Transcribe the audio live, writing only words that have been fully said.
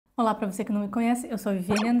Olá, para você que não me conhece, eu sou a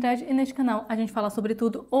Viviane Andrade e neste canal a gente fala sobre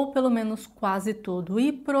tudo, ou pelo menos quase tudo.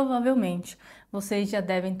 E provavelmente vocês já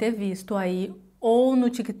devem ter visto aí, ou no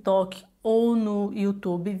TikTok ou no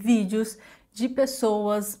YouTube, vídeos de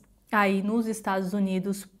pessoas aí nos Estados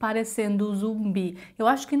Unidos parecendo zumbi. Eu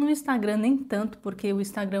acho que no Instagram nem tanto, porque o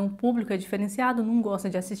Instagram público é diferenciado, não gosta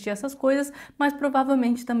de assistir essas coisas, mas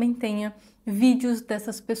provavelmente também tenha vídeos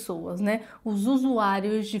dessas pessoas, né? Os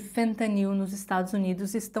usuários de fentanil nos Estados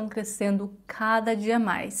Unidos estão crescendo cada dia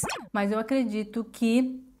mais, mas eu acredito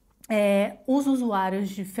que os usuários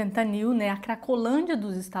de fentanil, né, a Cracolândia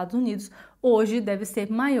dos Estados Unidos, hoje deve ser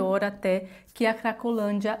maior até que a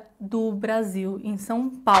Cracolândia do Brasil, em São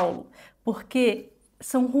Paulo, porque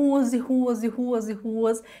são ruas e ruas e ruas e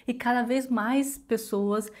ruas e cada vez mais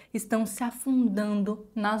pessoas estão se afundando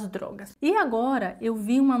nas drogas. E agora eu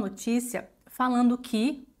vi uma notícia falando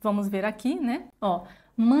que, vamos ver aqui, né, ó,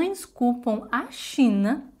 mães culpam a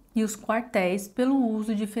China e os quartéis pelo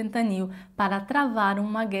uso de fentanil para travar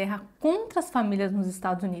uma guerra contra as famílias nos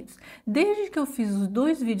Estados Unidos. Desde que eu fiz os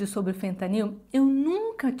 2 vídeos sobre fentanil, eu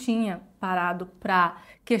nunca tinha parado para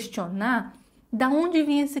questionar da onde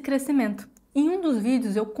vinha esse crescimento. Em um dos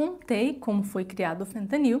vídeos eu contei como foi criado o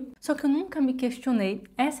fentanil, só que eu nunca me questionei.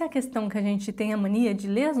 Essa é a questão que a gente tem a mania de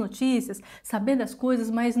ler as notícias, saber das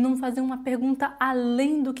coisas, mas não fazer uma pergunta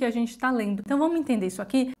além do que a gente está lendo. Então vamos entender isso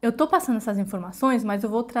aqui. Eu tô passando essas informações, mas eu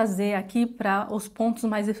vou trazer aqui para os pontos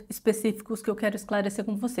mais específicos que eu quero esclarecer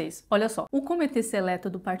com vocês. Olha só, o Comitê Seleto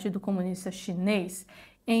do Partido Comunista Chinês,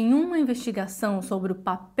 em uma investigação sobre o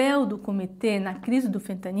papel do comitê na crise do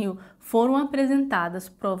fentanil, foram apresentadas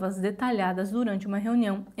provas detalhadas durante uma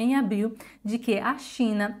reunião em abril de que a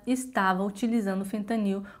China estava utilizando o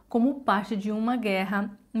fentanil como parte de uma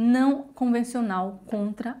guerra não convencional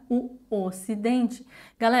contra o Ocidente.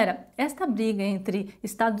 Galera, esta briga entre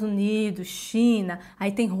Estados Unidos, China,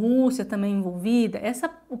 aí tem Rússia também envolvida,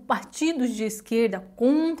 o partidos de esquerda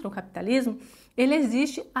contra o capitalismo, ele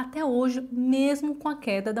existe até hoje, mesmo com a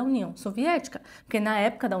queda da União Soviética, porque na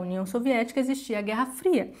época da União Soviética existia a Guerra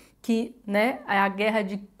Fria, que, né, é a guerra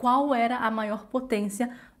de qual era a maior potência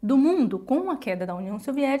do mundo. Com a queda da União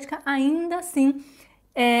Soviética, ainda assim,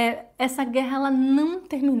 essa guerra ela não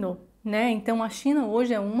terminou, né? Então a China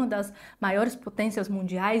hoje é uma das maiores potências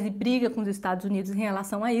mundiais e briga com os Estados Unidos em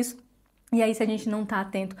relação a isso. E aí, se a gente não está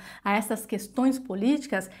atento a essas questões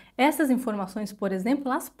políticas, essas informações, por exemplo,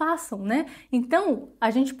 elas passam, né? Então, a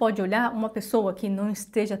gente pode olhar uma pessoa que não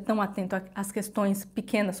esteja tão atento às questões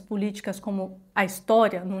pequenas políticas como a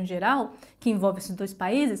história, no geral, que envolve esses 2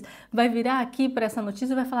 países, vai virar aqui para essa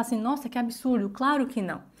notícia e vai falar assim, nossa, que absurdo, claro que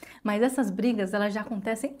não. Mas essas brigas, elas já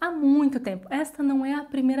acontecem há muito tempo. Esta não é a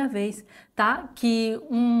primeira vez, tá? Que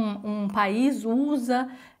um país usa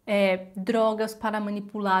drogas para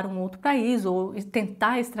manipular um outro país ou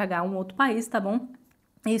tentar estragar um outro país, tá bom?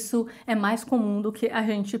 Isso é mais comum do que a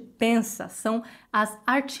gente pensa. São as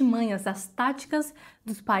artimanhas, as táticas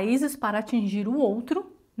dos países para atingir o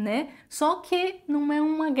outro, né? Só que não é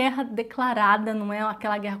uma guerra declarada, não é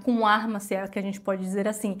aquela guerra com armas, se é que a gente pode dizer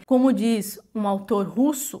assim. Como diz um autor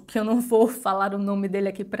russo, que eu não vou falar o nome dele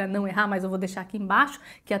aqui para não errar, mas eu vou deixar aqui embaixo,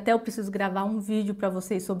 que até eu preciso gravar um vídeo para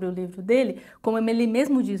vocês sobre o livro dele, como ele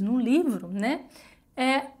mesmo diz no livro, né?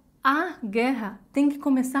 A guerra tem que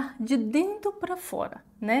começar de dentro para fora,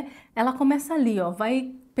 né? Ela começa ali, ó,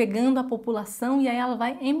 vai pegando a população e aí ela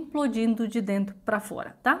vai implodindo de dentro para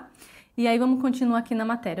fora, tá? E aí vamos continuar aqui na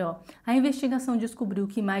matéria, ó. A investigação descobriu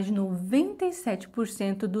que mais de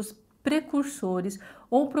 97% dos precursores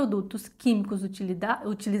ou produtos químicos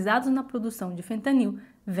utilizados na produção de fentanil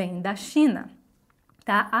vêm da China.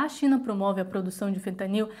 Tá? A China promove a produção de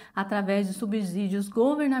fentanil através de subsídios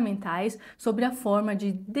governamentais sob a forma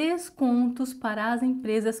de descontos para as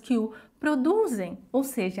empresas que o produzem. Ou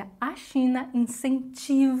seja, a China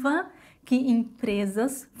incentiva que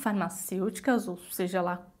empresas farmacêuticas, ou seja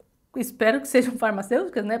lá, espero que sejam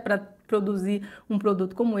farmacêuticas, né, para produzir um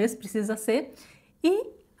produto como esse, precisa ser,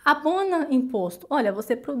 e abona imposto. Olha,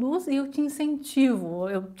 você produz e eu te incentivo,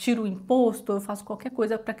 eu tiro o imposto, eu faço qualquer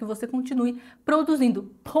coisa para que você continue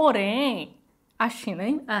produzindo. Porém, a China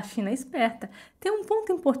é esperta. Tem um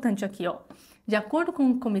ponto importante aqui, ó. De acordo com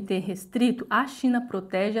o Comitê Restrito, a China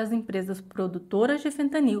protege as empresas produtoras de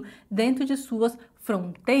fentanil dentro de suas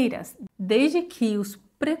fronteiras, desde que os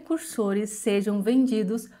precursores sejam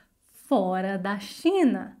vendidos fora da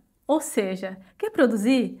China. Ou seja, quer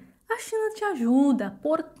produzir? A China te ajuda,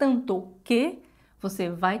 portanto, o que você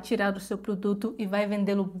vai tirar o seu produto e vai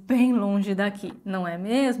vendê-lo bem longe daqui, não é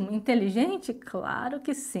mesmo? Inteligente? Claro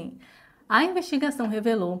que sim. A investigação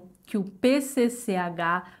revelou que o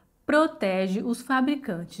PCCH protege os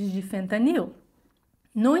fabricantes de fentanil.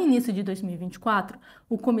 No início de 2024,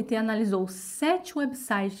 o comitê analisou 7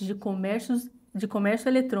 websites de comércio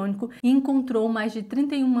eletrônico e encontrou mais de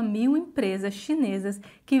 31 mil empresas chinesas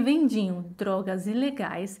que vendiam drogas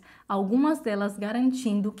ilegais, algumas delas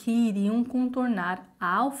garantindo que iriam contornar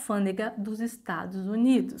a alfândega dos Estados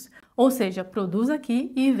Unidos. Ou seja, produz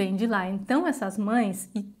aqui e vende lá. Então, essas mães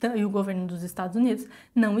e o governo dos Estados Unidos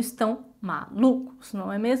não estão malucos,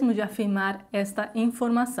 não é mesmo, de afirmar esta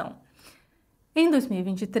informação. Em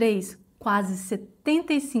 2023, quase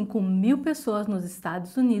 75 mil pessoas nos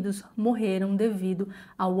Estados Unidos morreram devido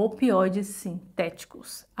a opioides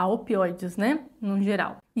sintéticos, a opioides, né, no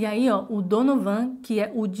geral. E aí, ó, o Donovan, que é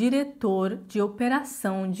o diretor de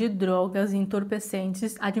operação de drogas e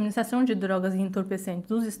entorpecentes, administração de drogas e entorpecentes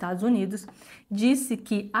dos Estados Unidos, disse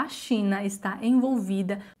que a China está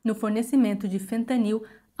envolvida no fornecimento de fentanil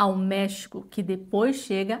ao México, que depois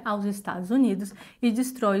chega aos Estados Unidos e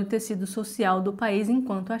destrói o tecido social do país,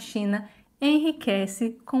 enquanto a China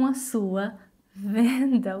enriquece com a sua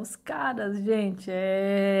venda. Os caras, gente,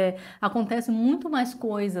 acontece muito mais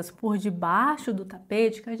coisas por debaixo do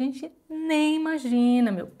tapete que a gente nem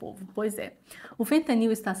imagina, meu povo. Pois é, o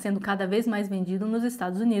fentanil está sendo cada vez mais vendido nos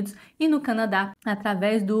Estados Unidos e no Canadá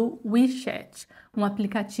através do WeChat, um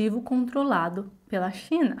aplicativo controlado pela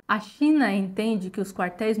China. A China entende que os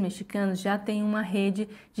quartéis mexicanos já têm uma rede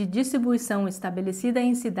de distribuição estabelecida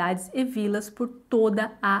em cidades e vilas por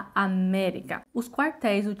toda a América. Os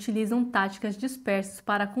quartéis utilizam táticas dispersas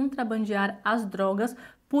para contrabandear as drogas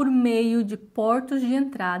por meio de portos de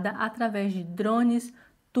entrada através de drones,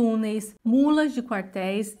 túneis, mulas de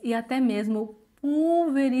quartéis e até mesmo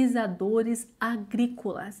pulverizadores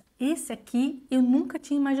agrícolas. Esse aqui eu nunca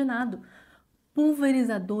tinha imaginado.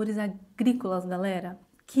 Pulverizadores agrícolas, galera.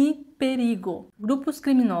 Que perigo! Grupos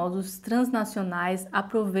criminosos transnacionais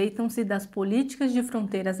aproveitam-se das políticas de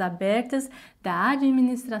fronteiras abertas da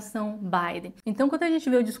administração Biden. Então, quando a gente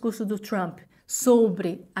vê o discurso do Trump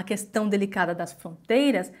sobre a questão delicada das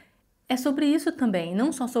fronteiras, é sobre isso também,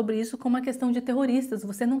 não só sobre isso, como a questão de terroristas.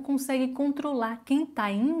 Você não consegue controlar quem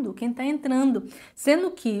está indo, quem está entrando,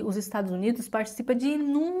 sendo que os Estados Unidos participam de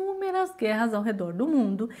inúmeras guerras ao redor do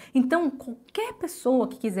mundo. Então, qualquer pessoa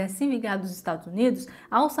que quiser se vingar dos Estados Unidos,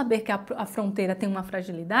 ao saber que a fronteira tem uma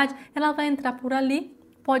fragilidade, ela vai entrar por ali,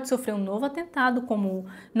 pode sofrer um novo atentado,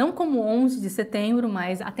 não como 11 de setembro,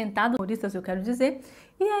 mas atentado terroristas, eu quero dizer.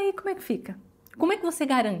 E aí, como é que fica? Como é que você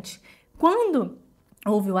garante? Quando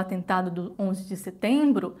houve o atentado do 11 de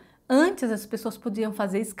setembro, antes as pessoas podiam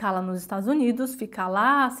fazer escala nos Estados Unidos, ficar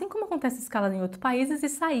lá, assim como acontece escala em outros países, e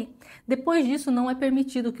sair. Depois disso, não é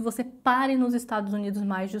permitido que você pare nos Estados Unidos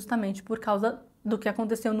mais, justamente por causa do que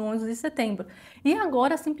aconteceu no 11 de setembro. E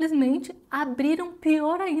agora, simplesmente, abriram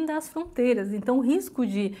pior ainda as fronteiras. Então, o risco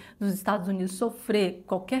dos Estados Unidos sofrer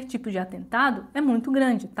qualquer tipo de atentado é muito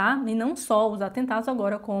grande, tá? E não só os atentados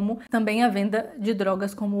agora, como também a venda de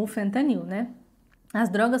drogas como o fentanil, né? As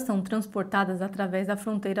drogas são transportadas através da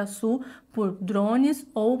fronteira sul por drones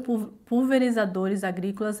ou por pulverizadores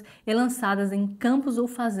agrícolas e lançadas em campos ou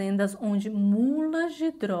fazendas onde mulas de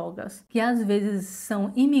drogas, que às vezes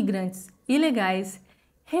são imigrantes ilegais,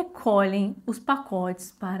 recolhem os pacotes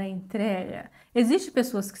para entrega. Existem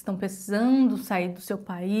pessoas que estão precisando sair do seu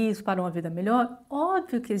país para uma vida melhor?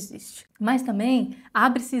 Óbvio que existe. Mas também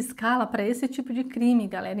abre-se escala para esse tipo de crime,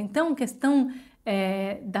 galera. Então, a questão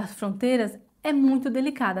das fronteiras é muito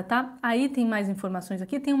delicada, tá? Aí tem mais informações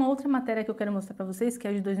aqui. Tem uma outra matéria que eu quero mostrar para vocês, que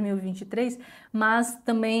é de 2023, mas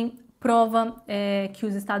também prova que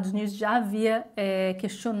os Estados Unidos já havia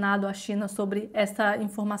questionado a China sobre essa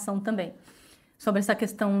informação também, sobre essa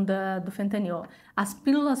questão do fentanil. As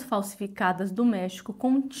pílulas falsificadas do México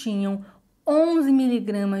continham 11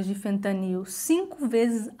 miligramas de fentanil, 5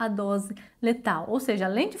 vezes a dose letal. Ou seja,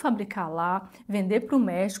 além de fabricar lá, vender para o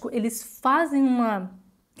México, eles fazem uma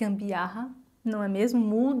gambiarra, não é mesmo?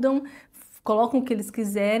 Mudam, colocam o que eles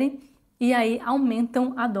quiserem e aí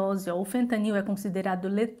aumentam a dose. O fentanil é considerado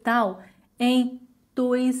letal em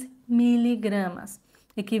 2 miligramas,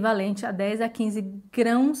 equivalente a 10 a 15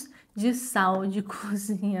 grãos de sal de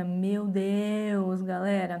cozinha. Meu Deus,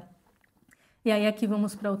 galera! E aí aqui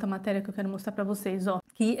vamos para outra matéria que eu quero mostrar para vocês, ó.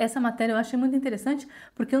 Que essa matéria eu achei muito interessante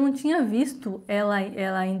porque eu não tinha visto ela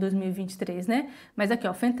em 2023, né? Mas aqui,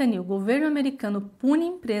 ó, fentanil. Governo americano pune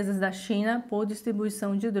empresas da China por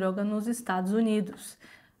distribuição de droga nos Estados Unidos.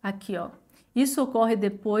 Aqui, ó. Isso ocorre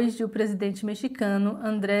depois de o presidente mexicano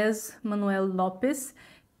Andrés Manuel López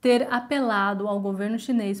ter apelado ao governo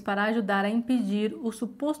chinês para ajudar a impedir o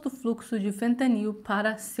suposto fluxo de fentanil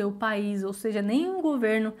para seu país, ou seja, nem o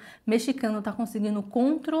governo mexicano está conseguindo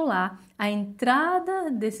controlar a entrada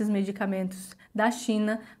desses medicamentos da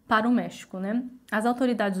China para o México, né? As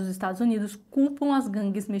autoridades dos Estados Unidos culpam as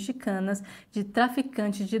gangues mexicanas de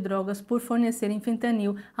traficantes de drogas por fornecerem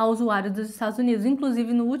fentanil a usuários dos Estados Unidos.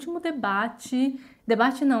 Inclusive, no último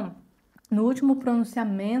no último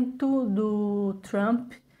pronunciamento do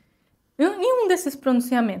Trump, em um desses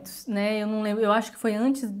pronunciamentos, né, eu não lembro, eu acho que foi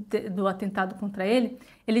antes do atentado contra ele,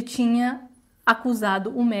 ele tinha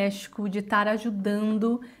acusado o México de estar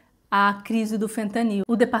ajudando a crise do fentanil.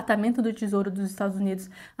 O Departamento do Tesouro dos Estados Unidos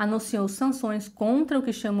anunciou sanções contra o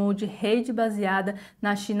que chamou de rede baseada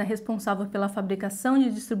na China responsável pela fabricação e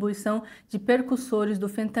distribuição de precursores do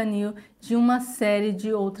fentanil de uma série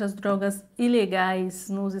de outras drogas ilegais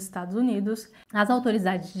nos Estados Unidos. As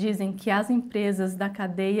autoridades dizem que as empresas da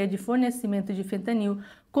cadeia de fornecimento de fentanil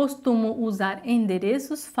costumam usar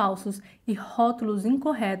endereços falsos e rótulos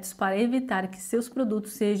incorretos para evitar que seus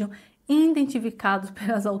produtos sejam identificados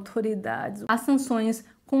pelas autoridades. As sanções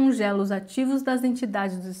congelam os ativos das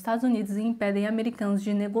entidades dos Estados Unidos e impedem americanos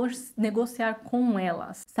de negociar com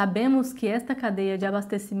elas. Sabemos que esta cadeia de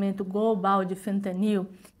abastecimento global de fentanil,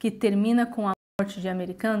 que termina com a morte de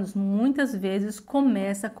americanos, muitas vezes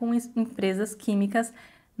começa com empresas químicas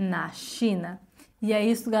na China. E é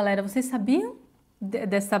isso, galera. Vocês sabiam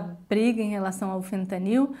dessa briga em relação ao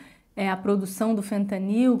fentanil? A produção do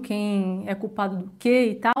fentanil, quem é culpado do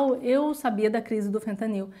quê e tal? Eu sabia da crise do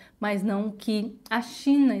fentanil, mas não que a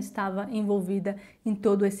China estava envolvida em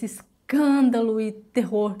todo esse escândalo e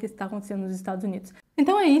terror que está acontecendo nos Estados Unidos.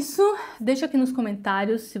 Então é isso, deixa aqui nos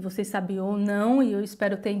comentários se vocês sabiam ou não, e eu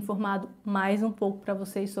espero ter informado mais um pouco para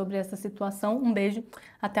vocês sobre essa situação. Um beijo,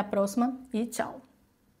 até a próxima e tchau!